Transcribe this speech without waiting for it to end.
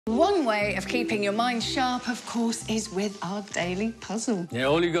One way of keeping your mind sharp, of course, is with our daily puzzle. Yeah,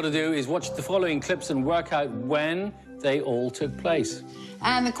 all you've got to do is watch the following clips and work out when they all took place.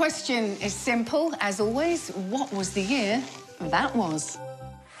 And the question is simple, as always. What was the year that was?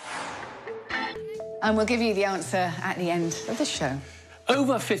 And we'll give you the answer at the end of the show.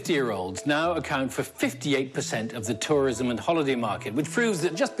 Over 50-year-olds now account for 58% of the tourism and holiday market, which proves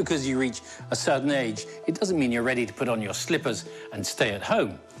that just because you reach a certain age, it doesn't mean you're ready to put on your slippers and stay at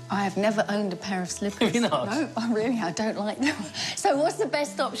home. I have never owned a pair of slippers. Have you not? No, I don't like them. So what's the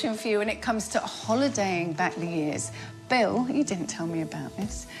best option for you when it comes to holidaying back the years? Bill, you didn't tell me about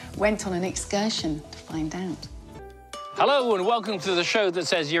this, went on an excursion to find out. Hello and welcome to the show that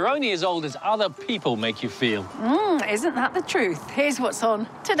says you're only as old as other people make you feel. Isn't that the truth? Here's what's on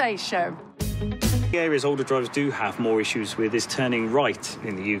today's show. The areas older drivers do have more issues with is turning right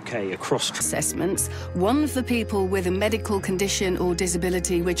in the UK across assessments. One of the people with a medical condition or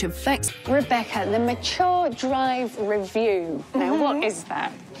disability which affects... Rebecca, the Mature Drive Review. Now, what is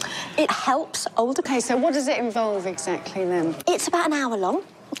that? It helps older... OK, so what does it involve exactly, then? It's about an hour long,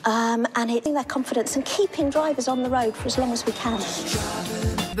 and it's their confidence and keeping drivers on the road for as long as we can.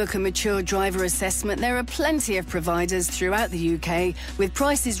 Book a mature driver assessment. There are plenty of providers throughout the UK with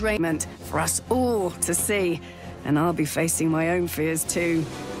prices raiment for us all to see. And I'll be facing my own fears too.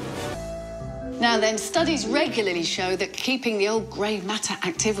 Now then, studies regularly show that keeping the old grey matter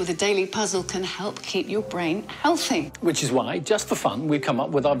active with a daily puzzle can help keep your brain healthy. Which is why, just for fun, we've come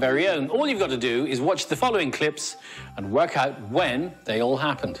up with our very own. All you've got to do is watch the following clips and work out when they all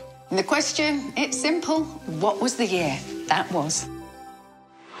happened. And the question, it's simple. What was the year that was?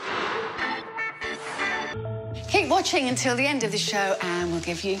 Keep watching until the end of the show and we'll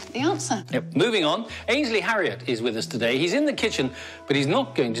give you the answer. Yep. Moving on, Ainsley Harriott is with us today. He's in the kitchen, but he's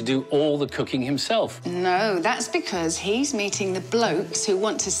not going to do all the cooking himself. No, that's because he's meeting the blokes who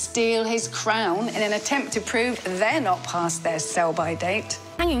want to steal his crown in an attempt to prove they're not past their sell-by date.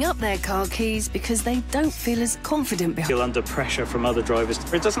 Hanging up their car keys because they don't feel as confident behind. feel under pressure from other drivers.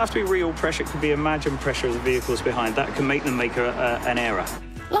 It doesn't have to be real pressure, it could be imagined pressure of the vehicles behind. That can make them make an error.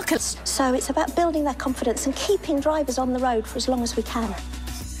 Look at... So it's about building their confidence and keeping drivers on the road for as long as we can.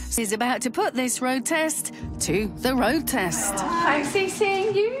 Is about to put this road test to the road test. Fancy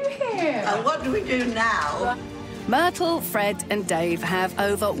seeing you here. And what do we do now? Myrtle, Fred and Dave have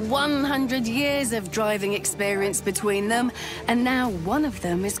over 100 years of driving experience between them, and now one of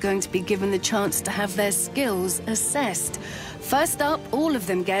them is going to be given the chance to have their skills assessed. First up, all of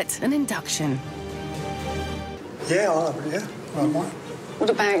them get an induction. Yeah, I'll have it, yeah. I might. What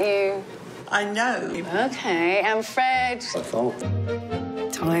about you? I know. OK, and Fred?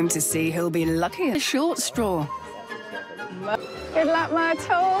 Time to see who'll be lucky at the short straw. Good luck,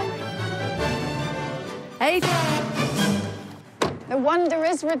 Myrtle. Hey. The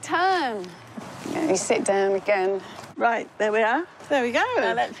wanderers return. Yeah, you sit down again. Right, there we are. There we go.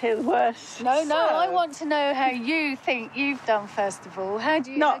 Now let's hear the worst. No, I want to know how you think you've done, first of all. How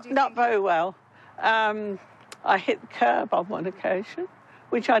do you Not very well. I hit the curb on one occasion,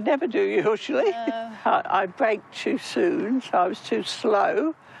 which I never do usually. I braked too soon, so I was too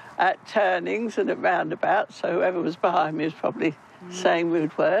slow at turnings and at roundabouts, so whoever was behind me was probably saying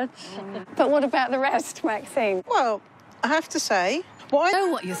rude words. But what about the rest, Maxine? Well, I have to say... I know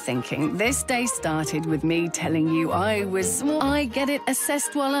what you're thinking. This day started with me telling you I get it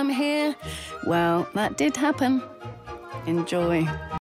assessed while I'm here. Well, that did happen. Enjoy.